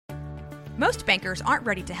Most bankers aren't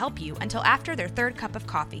ready to help you until after their third cup of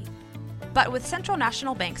coffee. But with Central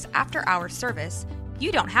National Bank's after-hours service,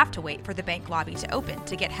 you don't have to wait for the bank lobby to open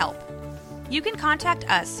to get help. You can contact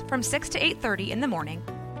us from 6 to 8:30 in the morning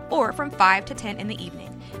or from 5 to 10 in the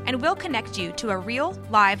evening, and we'll connect you to a real,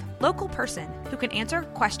 live, local person who can answer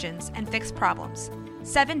questions and fix problems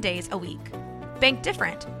 7 days a week. Bank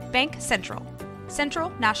different. Bank Central. Central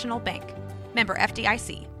National Bank. Member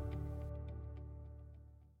FDIC.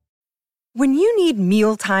 When you need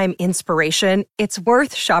mealtime inspiration, it's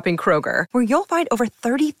worth shopping Kroger, where you'll find over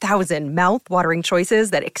 30,000 mouth-watering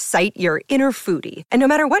choices that excite your inner foodie. And no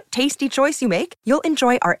matter what tasty choice you make, you'll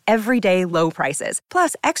enjoy our everyday low prices,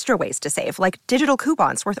 plus extra ways to save, like digital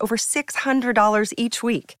coupons worth over $600 each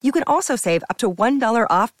week. You can also save up to $1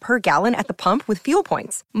 off per gallon at the pump with fuel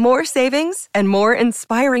points. More savings and more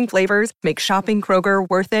inspiring flavors make shopping Kroger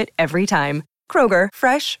worth it every time. Kroger,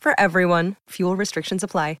 fresh for everyone. Fuel restrictions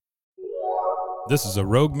apply. This is a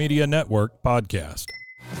Rogue Media Network podcast.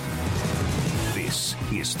 This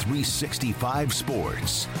is 365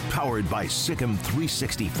 Sports, powered by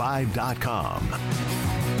Sikkim365.com.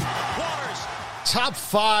 Top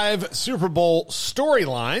 5 Super Bowl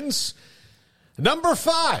storylines. Number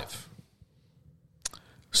 5,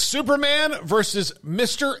 Superman versus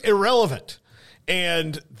Mr. Irrelevant.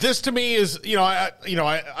 And this to me is,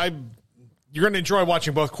 you're going to enjoy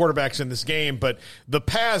watching both quarterbacks in this game, but the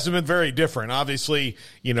paths have been very different. Obviously,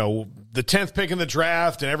 the 10th pick in the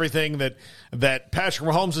draft and everything that Patrick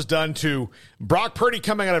Mahomes has done to Brock Purdy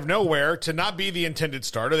coming out of nowhere to not be the intended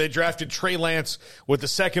starter. They drafted Trey Lance with the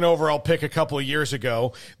 2nd overall pick a couple of years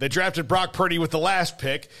ago. They drafted Brock Purdy with the last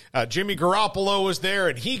pick. Jimmy Garoppolo was there,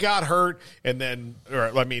 and he got hurt. And then,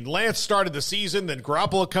 Lance started the season. Then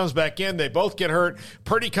Garoppolo comes back in. They both get hurt.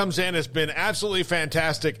 Purdy comes in, has been absolutely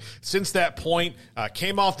fantastic since that point.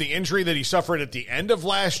 Came off the injury that he suffered at the end of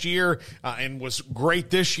last year and was great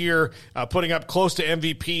this year, putting up close to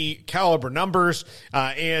MVP caliber numbers.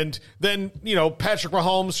 And then, Patrick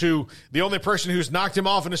Mahomes, who the only person who's knocked him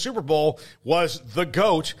off in a Super Bowl was the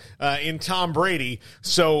GOAT in Tom Brady.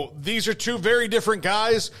 So these are two very different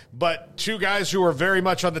guys, but two guys who are very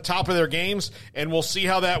much on the top of their games, and we'll see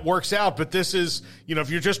how that works out. But this is, if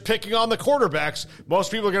you're just picking on the quarterbacks,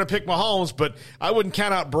 most people are going to pick Mahomes, but I wouldn't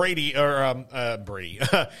count out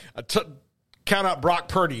count out Brock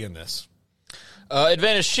Purdy in this.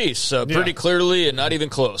 Advantage Chiefs, pretty clearly and not even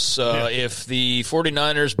close. If the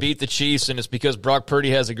 49ers beat the Chiefs and it's because Brock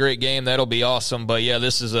Purdy has a great game, that'll be awesome. But,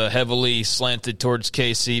 this is a heavily slanted towards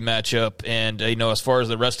KC matchup. And, as far as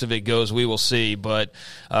the rest of it goes, we will see. But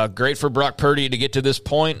great for Brock Purdy to get to this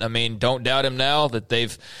point. Don't doubt him now that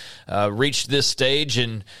they've reached this stage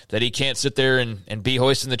and that he can't sit there and be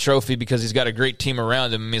hoisting the trophy because he's got a great team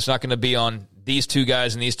around him. It's not going to be on these two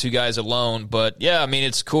guys and these two guys alone. But,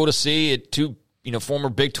 it's cool to see it, two former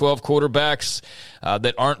Big 12 quarterbacks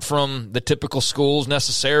that aren't from the typical schools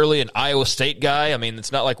necessarily. An Iowa State guy.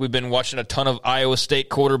 It's not like we've been watching a ton of Iowa State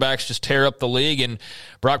quarterbacks just tear up the league. And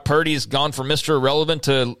Brock Purdy's gone from Mr. Irrelevant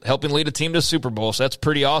to helping lead a team to the Super Bowl. So that's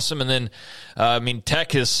pretty awesome. And then,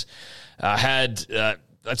 Tech has had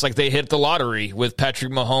it's like they hit the lottery with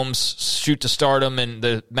Patrick Mahomes' shoot to stardom and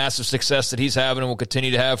the massive success that he's having and will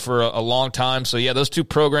continue to have for a long time. So, those two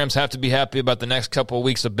programs have to be happy about the next couple of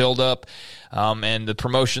weeks of build-up and the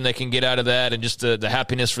promotion they can get out of that and just the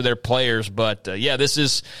happiness for their players. But, this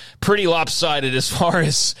is pretty lopsided as far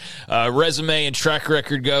as resume and track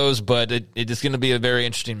record goes, but it is going to be a very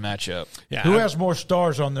interesting matchup. Yeah, who has more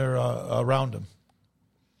stars on their around them?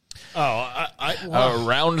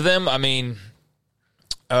 Around them?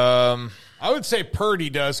 I would say Purdy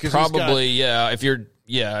does. Probably, If you're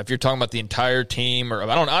talking about the entire team, or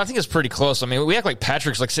I think it's pretty close. We act like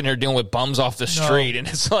Patrick's sitting here dealing with bums off the street, and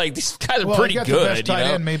it's like these guys are pretty good. The best tight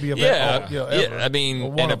end maybe ever.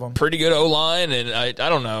 And a pretty good O line, and I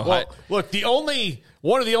don't know. Well, look,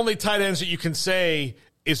 one of the only tight ends that you can say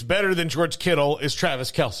is better than George Kittle is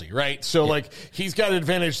Travis Kelce, right? So, he's got an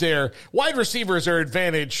advantage there. Wide receivers are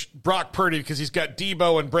advantage Brock Purdy because he's got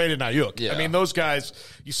Debo and Brandon Ayuk. Yeah. Those guys,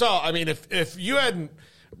 you saw, if you hadn't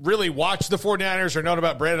really watched the 49ers or known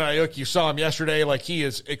about Brandon Ayuk, you saw him yesterday. He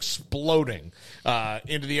is exploding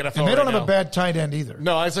into the NFL. And they don't have a bad tight end either.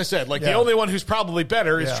 No, as I said, the only one who's probably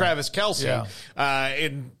better is Travis Kelce. Yeah.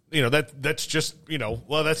 That's just,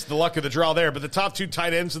 that's the luck of the draw there. But the top two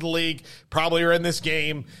tight ends of the league probably are in this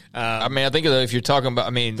game. I think if you're talking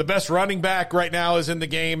about, the best running back right now is in the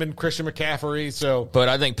game, and Christian McCaffrey. So, but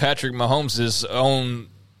I think Patrick Mahomes' own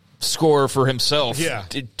score for himself,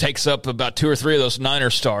 it takes up about 2 or 3 of those Niner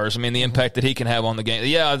stars. The impact that he can have on the game.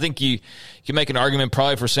 Yeah, I think you can make an argument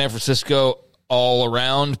probably for San Francisco all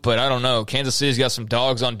around, but I don't know. Kansas City's got some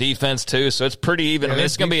dogs on defense too, so it's pretty even. Yeah, I mean,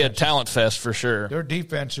 it's going to be a talent fest for sure. Their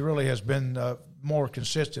defense really has been more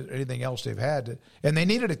consistent than anything else they've had, and they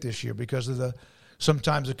needed it this year because of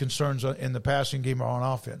sometimes the concerns in the passing game or on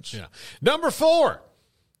offense. Yeah. Number 4,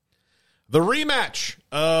 the rematch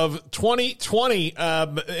of 2020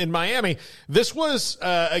 in Miami. This was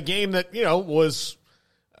a game that was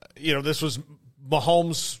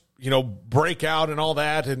Mahomes' breakout and all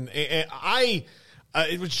that. And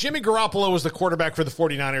it was Jimmy Garoppolo was the quarterback for the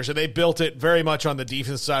 49ers, and they built it very much on the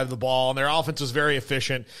defense side of the ball, and their offense was very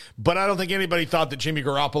efficient. But I don't think anybody thought that Jimmy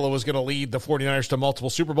Garoppolo was going to lead the 49ers to multiple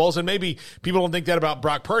Super Bowls, and maybe people don't think that about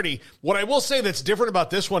Brock Purdy. What I will say that's different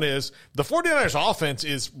about this one is the 49ers offense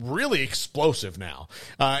is really explosive now,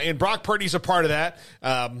 and Brock Purdy's a part of that.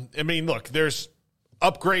 Look, there's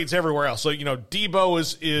upgrades everywhere else. So,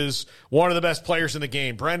 Debo is one of the best players in the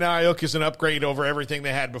game. Brandon Ayuk is an upgrade over everything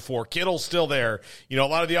they had before. Kittle's still there. A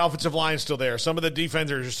lot of the offensive line's still there. Some of the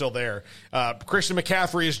defenders are still there. Christian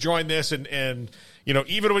McCaffrey has joined this, and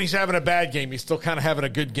even when he's having a bad game, he's still kind of having a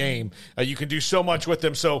good game. You can do so much with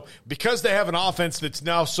them. So because they have an offense that's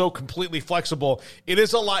now so completely flexible, it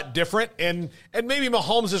is a lot different. And maybe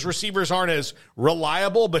Mahomes' receivers aren't as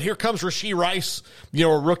reliable, but here comes Rashee Rice, a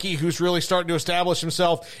rookie who's really starting to establish himself.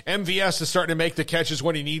 MVS is starting to make the catches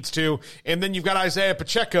when he needs to. And then you've got Isaiah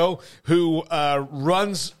Pacheco, who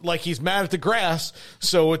runs like he's mad at the grass.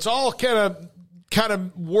 So it's all kind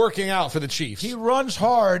of working out for the Chiefs. He runs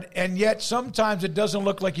hard, and yet sometimes it doesn't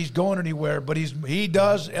look like he's going anywhere, but he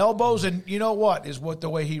does elbows, and you know what is the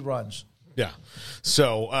way he runs. Yeah.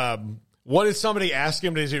 So what did somebody ask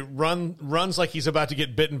him? Does he runs like he's about to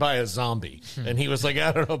get bitten by a zombie? And he was like,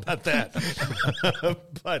 I don't know about that.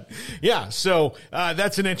 But, yeah, so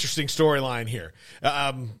that's an interesting storyline here.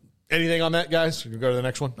 Anything on that, guys? We can go to the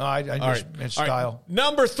next one. No, I just in style. Right.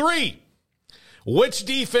 Number 3. Which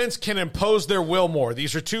defense can impose their will more?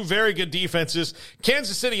 These are two very good defenses.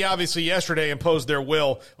 Kansas City, obviously, yesterday imposed their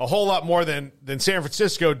will a whole lot more than San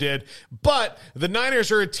Francisco did. But the Niners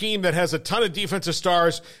are a team that has a ton of defensive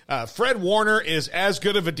stars. Fred Warner is as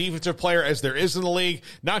good of a defensive player as there is in the league,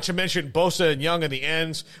 not to mention Bosa and Young in the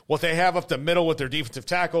ends. What they have up the middle with their defensive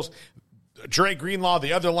tackles. Dre Greenlaw,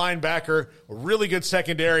 the other linebacker, a really good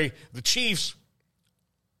secondary. The Chiefs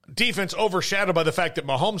defense overshadowed by the fact that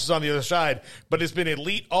Mahomes is on the other side, but has been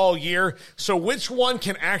elite all year. So which one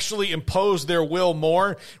can actually impose their will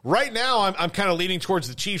more? Right now, I'm kind of leaning towards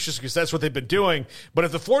the Chiefs just because that's what they've been doing. But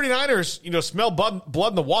if the 49ers, smell blood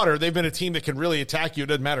in the water, they've been a team that can really attack you. It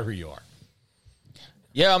doesn't matter who you are.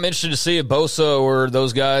 Yeah, I'm interested to see if Bosa or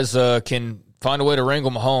those guys can find a way to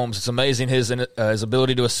wrangle Mahomes. It's amazing his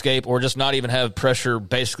ability to escape or just not even have pressure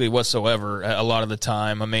basically whatsoever a lot of the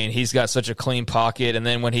time. I mean, he's got such a clean pocket, and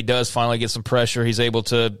then when he does finally get some pressure, he's able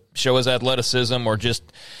to show his athleticism or just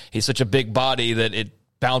he's such a big body that it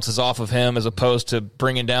bounces off of him as opposed to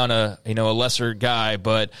bringing down a lesser guy.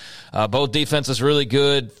 But both defenses really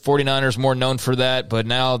good. 49ers more known for that, but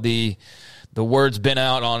now the word's been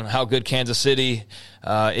out on how good Kansas City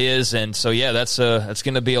is, and so that's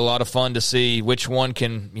going to be a lot of fun to see which one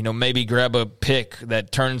can maybe grab a pick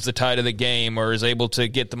that turns the tide of the game or is able to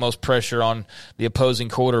get the most pressure on the opposing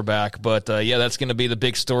quarterback. But that's going to be the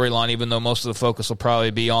big storyline, even though most of the focus will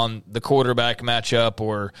probably be on the quarterback matchup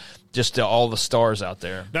or just all the stars out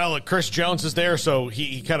there. Now, look, Chris Jones is there, so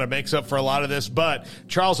he kind of makes up for a lot of this. But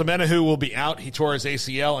Charles Omenihu will be out. He tore his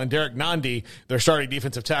ACL. And Derek Nandi, their starting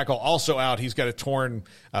defensive tackle, also out. He's got a torn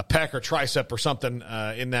pec or tricep or something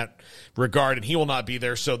in that regard, and he will not be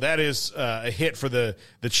there. So that is a hit for the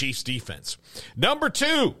Chiefs' defense. Number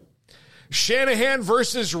 2, Shanahan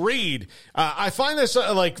versus Reed. I find this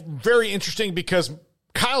very interesting because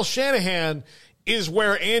Kyle Shanahan is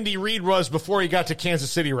where Andy Reid was before he got to Kansas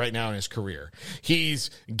City right now in his career. He's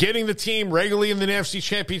getting the team regularly in the NFC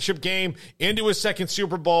Championship game into his second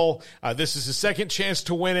Super Bowl. This is his second chance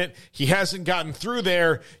to win it. He hasn't gotten through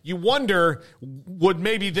there. You wonder, would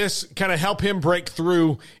maybe this kind of help him break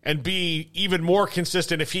through and be even more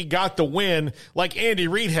consistent if he got the win like Andy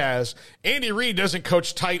Reid has? Andy Reid doesn't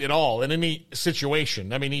coach tight at all in any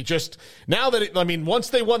situation. I mean, once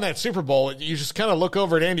they won that Super Bowl, you just kind of look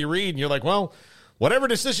over at Andy Reid and you're like, well, whatever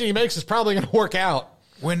decision he makes is probably going to work out.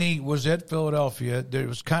 When he was at Philadelphia, it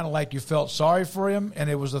was kind of like you felt sorry for him, and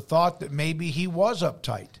it was the thought that maybe he was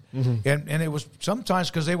uptight. Mm-hmm. And it was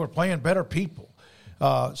sometimes because they were playing better people.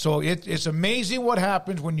 So it's amazing what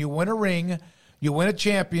happens when you win a ring, you win a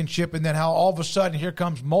championship, and then how all of a sudden here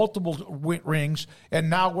comes multiple rings,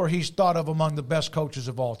 and now where he's thought of among the best coaches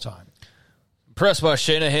of all time. impressed by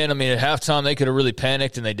Shanahan. I mean, at halftime, they could have really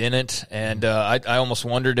panicked, and they didn't. And I almost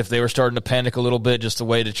wondered if they were starting to panic a little bit, just the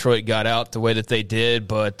way Detroit got out, the way that they did.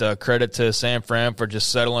 But credit to San Fran for just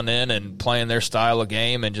settling in and playing their style of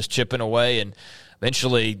game and just chipping away and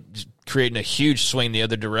eventually creating a huge swing the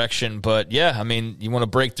other direction. But, yeah, I mean, you want to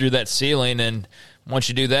break through that ceiling, and once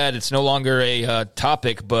you do that, it's no longer a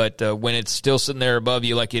topic, but when it's still sitting there above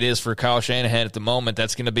you like it is for Kyle Shanahan at the moment,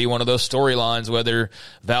 that's going to be one of those storylines, whether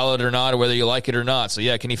valid or not, or whether you like it or not. So,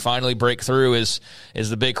 yeah, can he finally break through is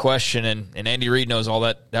the big question, and Andy Reid knows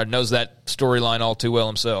that storyline all too well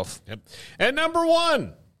himself. Yep. And number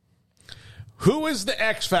one, who is the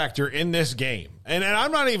X factor in this game? And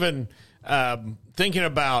I'm not even thinking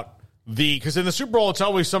about because in the Super Bowl, it's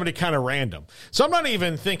always somebody kind of random. So I'm not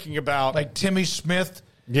even thinking about like Timmy Smith.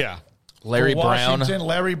 Yeah. Larry Brown.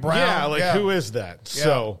 Larry Brown. Yeah, who is that? Yeah.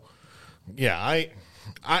 So, yeah,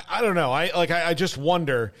 I don't know. I just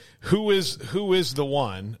wonder who is the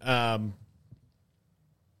one.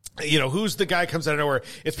 Who's the guy comes out of nowhere?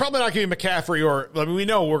 It's probably not going to be McCaffrey we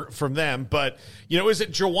know we're from them, but, is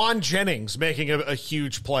it Jawan Jennings making a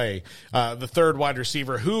huge play, the third wide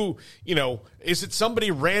receiver? Who, is it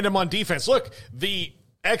somebody random on defense? Look, the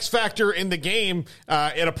X factor in the game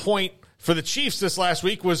at a point for the Chiefs this last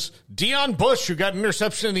week was Deion Bush, who got an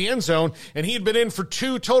interception in the end zone, and he had been in for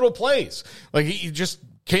 2 total plays. Like, he just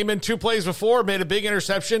came in 2 plays before, made a big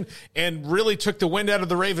interception, and really took the wind out of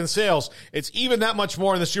the Ravens' sails. It's even that much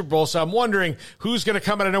more in the Super Bowl, so I'm wondering who's going to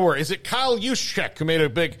come out of nowhere. Is it Kyle Juszczyk, who made a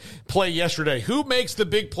big play yesterday? Who makes the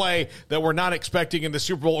big play that we're not expecting in the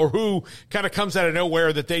Super Bowl, or who kind of comes out of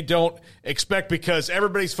nowhere that they don't expect because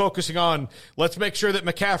everybody's focusing on, let's make sure that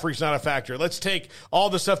McCaffrey's not a factor. Let's take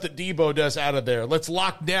all the stuff that Debo does out of there. Let's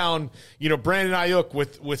lock down, Brandon Ayuk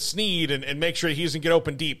with Snead and make sure he doesn't get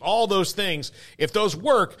open deep. All those things, if those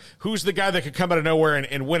work, who's the guy that could come out of nowhere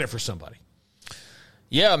and win it for somebody?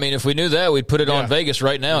 Yeah, I mean, if we knew that, we'd put it on Vegas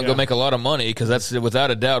right now and go make a lot of money because that's,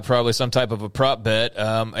 without a doubt, probably some type of a prop bet.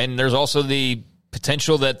 And there's also the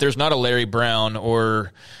potential that there's not a Larry Brown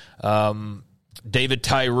or David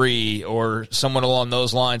Tyree or someone along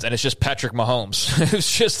those lines, and it's just Patrick Mahomes.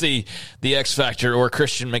 It's just the X factor, or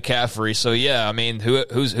Christian McCaffrey. So, yeah, I mean,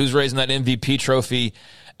 who's raising that MVP trophy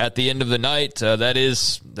at the end of the night? That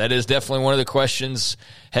is definitely one of the questions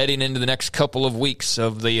heading into the next couple of weeks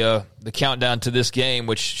of the countdown to this game,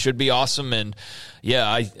 which should be awesome. And yeah,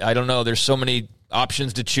 I don't know. There's so many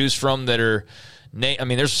options to choose from that are.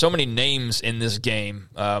 There's so many names in this game.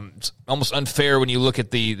 It's almost unfair when you look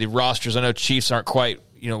at the rosters. I know Chiefs aren't quite,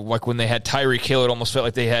 like when they had Tyreek Hill, it almost felt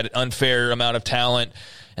like they had an unfair amount of talent.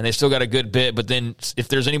 And they still got a good bit, but then if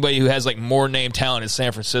there's anybody who has like more name talent, it's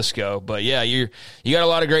San Francisco. But yeah, you got a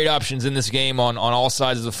lot of great options in this game on all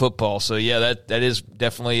sides of the football. So yeah, that is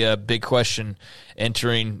definitely a big question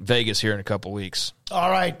entering Vegas here in a couple weeks. All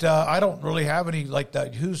right, I don't really have any like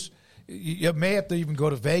that. You may have to even go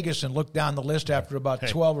to Vegas and look down the list after about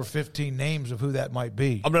 12 or 15 names of who that might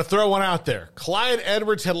be. I'm going to throw one out there. Clyde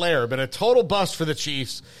Edwards-Helaire, been a total bust for the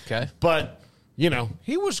Chiefs. Okay, but.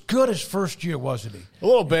 He was good his first year, wasn't he? A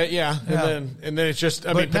little bit, yeah. And then it's just,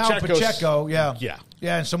 Pacheco, yeah,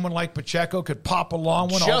 and someone like Pacheco could pop along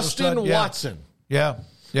one. Justin Watson, yeah.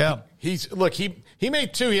 He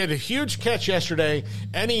made 2. He had a huge catch yesterday,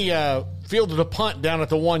 and he fielded a punt down at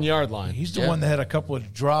the 1-yard line. He's the one that had a couple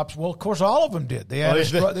of drops. Well, of course, all of them did.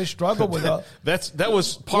 They struggled with that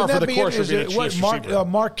was par for the course for being a Chiefs receiver.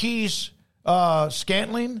 Marquise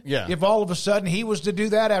Scantling, if all of a sudden he was to do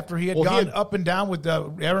that after he had gone up and down with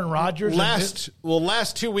Aaron Rodgers.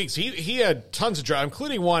 Last 2 weeks, he had tons of drops,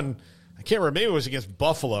 including one, I can't remember, maybe it was against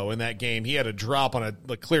Buffalo in that game. He had a drop on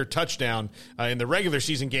a clear touchdown in the regular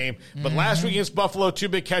season game. But last week against Buffalo, 2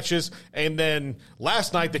 big catches, and then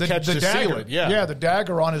last night the catch to seal it. Yeah, the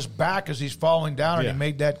dagger on his back as he's falling down, and he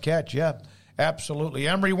made that catch, Absolutely.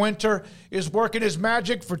 Emery Winter is working his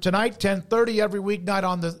magic for tonight, 10:30 every weeknight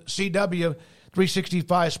on the CW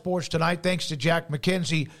 365 Sports Tonight. Thanks to Jack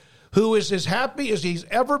McKenzie, who is as happy as he's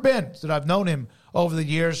ever been that I've known him over the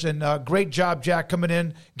years. And great job, Jack, coming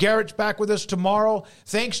in. Garrett's back with us tomorrow.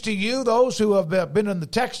 Thanks to you, those who have been in the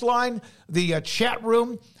text line, the chat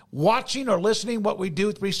room, watching or listening what we do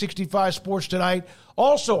at 365 Sports Tonight.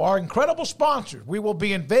 Also, our incredible sponsors. We will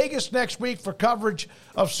be in Vegas next week for coverage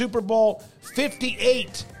of Super Bowl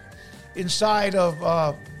 58 inside of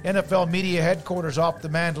NFL Media Headquarters off the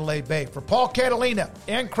Mandalay Bay. For Paul Catalina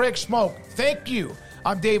and Craig Smoke, thank you.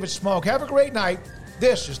 I'm David Smoke. Have a great night.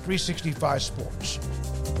 This is 365 Sports.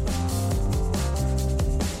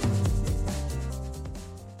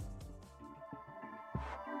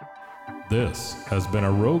 This has been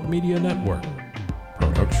a Rogue Media Network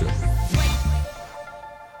production.